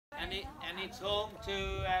And it's home to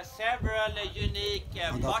several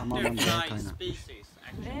unique butterfly species.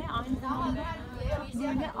 Ve aynı zamanda çok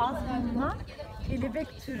böyle az bulunan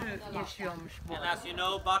kelebek türü yaşıyormuş bu. And as you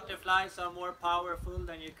know, butterflies are more powerful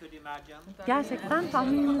than you could imagine. Gerçekten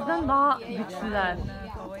tahmininizden daha güçlüler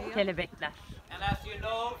kelebekler. And as you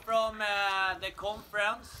know from the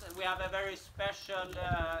conference, we have a very special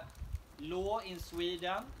law in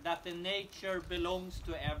Sweden that the nature belongs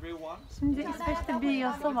to everyone. Şimdi İsveç'te bir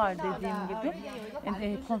yasa var dediğim gibi.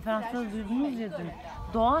 Konferansta duydunuz ya dün.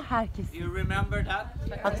 Doğa herkesin. You remember that?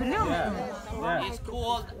 Hatırlıyor musunuz? It's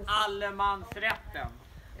called allemansrätten.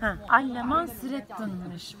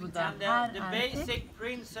 Allemansrätten'mış bu da. And the basic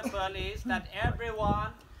principle is that everyone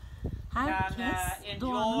can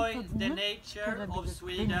enjoy the nature of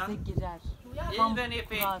Sweden, even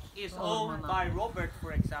if it is owned by Robert,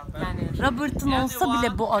 for example. Yani Robert'ın olsa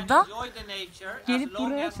bile bu ada gelip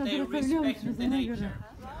buraya çadır atabiliyor musunuz ona göre?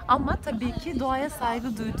 Ama tabii ki doğaya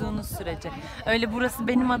saygı duyduğunuz sürece. Öyle burası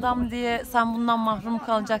benim adam diye sen bundan mahrum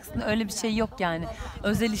kalacaksın, öyle bir şey yok yani.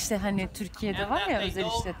 Özel işte hani Türkiye'de var ya özel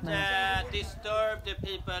işletme.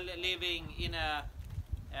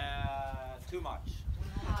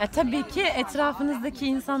 Tabii ki etrafınızdaki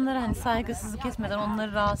insanlara hani saygısızlık etmeden,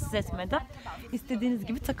 onları rahatsız etmeden istediğiniz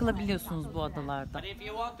gibi takılabiliyorsunuz bu adalarda.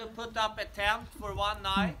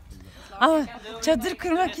 Ama çadır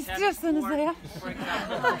kurmak istiyorsanız eğer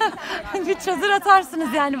bir çadır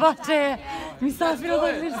atarsınız yani bahçeye, misafir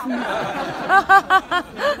olabilirsiniz.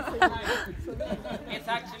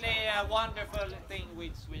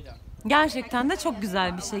 Gerçekten de çok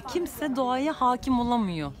güzel bir şey. Kimse doğaya hakim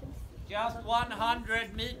olamıyor.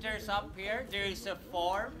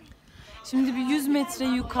 Şimdi bir 100 metre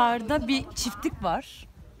yukarıda bir çiftlik var.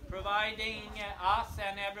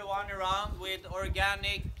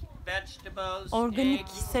 Organik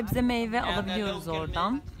sebze meyve alabiliyoruz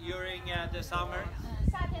oradan.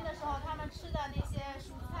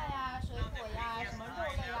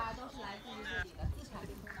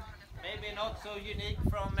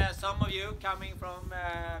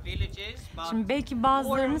 Şimdi belki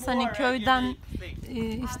bazılarınız hani köyden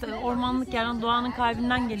işte ormanlık yerden doğanın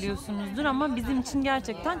kalbinden geliyorsunuzdur ama bizim için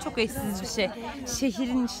gerçekten çok eşsiz bir şey.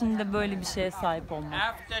 Şehrin içinde böyle bir şeye sahip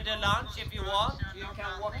olmak.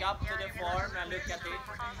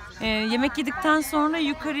 Yemek yedikten sonra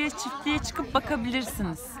yukarıya çiftliğe çıkıp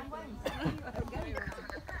bakabilirsiniz.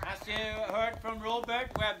 As you heard from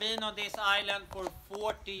Robert, we have been on this island for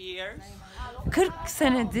 40 years. 40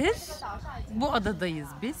 senedir bu adadayız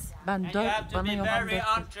biz. Ben 4 bana yok.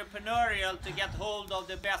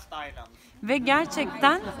 Ve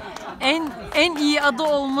gerçekten en iyi ada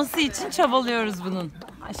olması için çabalıyoruz bunun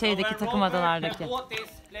şeydeki takım adalardaki.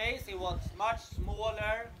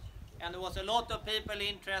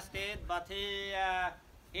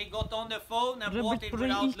 Robert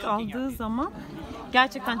burayı ilk aldığı zaman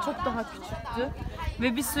gerçekten çok daha küçüktü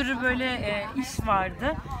ve bir sürü böyle iş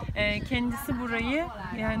vardı. Kendisi burayı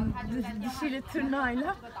yani dişiyle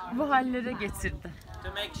tırnağıyla bu hallere getirdi.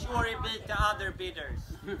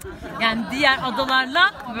 Yani diğer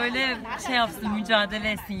adalarla böyle şey yapsın,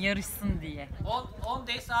 mücadele etsin, yarışsın diye. On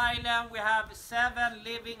this island we have 7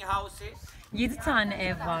 living houses. 7 tane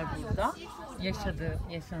ev var burada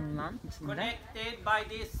yaşanılan içinde.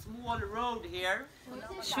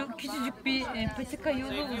 Şu küçücük bir patika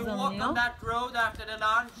yolu uzanıyor.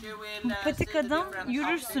 Bu patikadan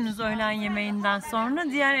yürürsünüz öğlen yemeğinden sonra,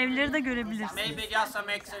 diğer evleri de görebilirsiniz.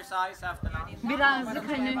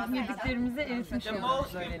 Birazcık hani yediklerimize eritmiş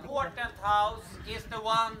oluruz böylelikle.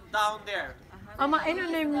 Ama en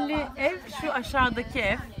önemli ev şu aşağıdaki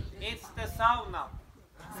ev.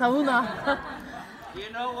 Sauna. You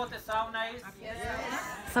know what the sauna is?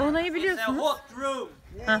 Saunayı biliyorsunuz. It's a hot room.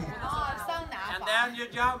 And then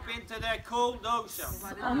you jump into the cold ocean.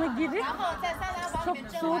 Ama girip çok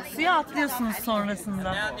soğuk suya atlıyorsunuz sonrasında.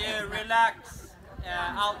 And you relax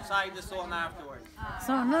outside the sauna afterwards.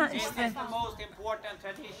 Sonra işte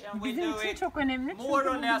bizim için çok önemli çünkü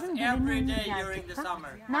bu bizim geleneğimiz gerçekten.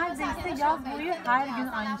 Neredeyse yaz boyu her gün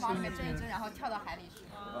aynı şeyi yapıyoruz.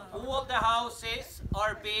 All the houses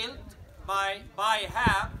are built by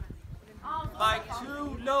hand by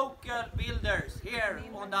 2 local builders here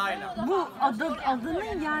on the island. Bu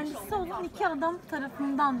adanın yerlisi olan 2 adam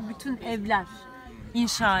tarafından bütün evler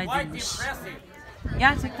inşa edilmiş.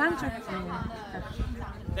 Gerçekten çok iyi.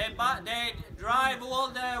 They drive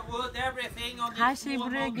all the wood, everything on her şeyi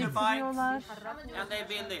buraya getiriyorlar. And they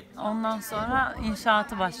build it. Ondan sonra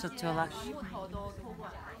inşaatı başlatıyorlar.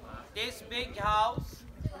 This big house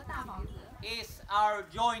is our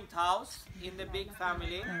joint house in the big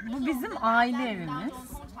family. Bu bizim aile evimiz.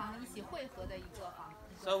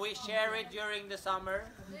 So we share it during the summer.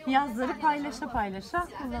 Yazları paylaşa paylaşa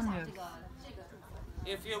kullanıyoruz.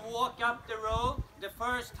 If you walk up the road, the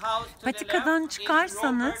first house to the Patikadan left is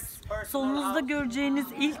çıkarsanız Robert's personal solunuzda house. göreceğiniz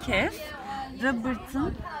ilk ev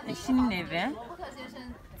Robert'ın eşinin evi.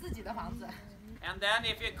 And then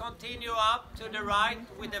if you continue up to the right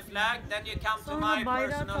with the flag, then you come to my Sonra bayrağı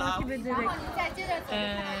personal takip house. ederek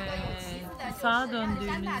sağa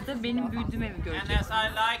döndüğünüzde benim büyüdüğüm evi And göreceksiniz. as I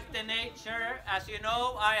like the nature, as you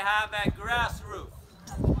know, I have a grass roof.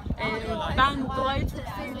 Ben doğayı çok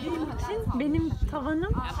sevdiğim için benim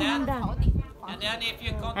tavanım çimden. And then if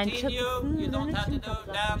you continue, you don't have to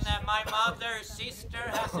do. Then my mother's sister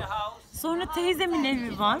has a house. Sonra teyzemin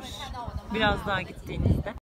evi var. Biraz daha gittiğinizde.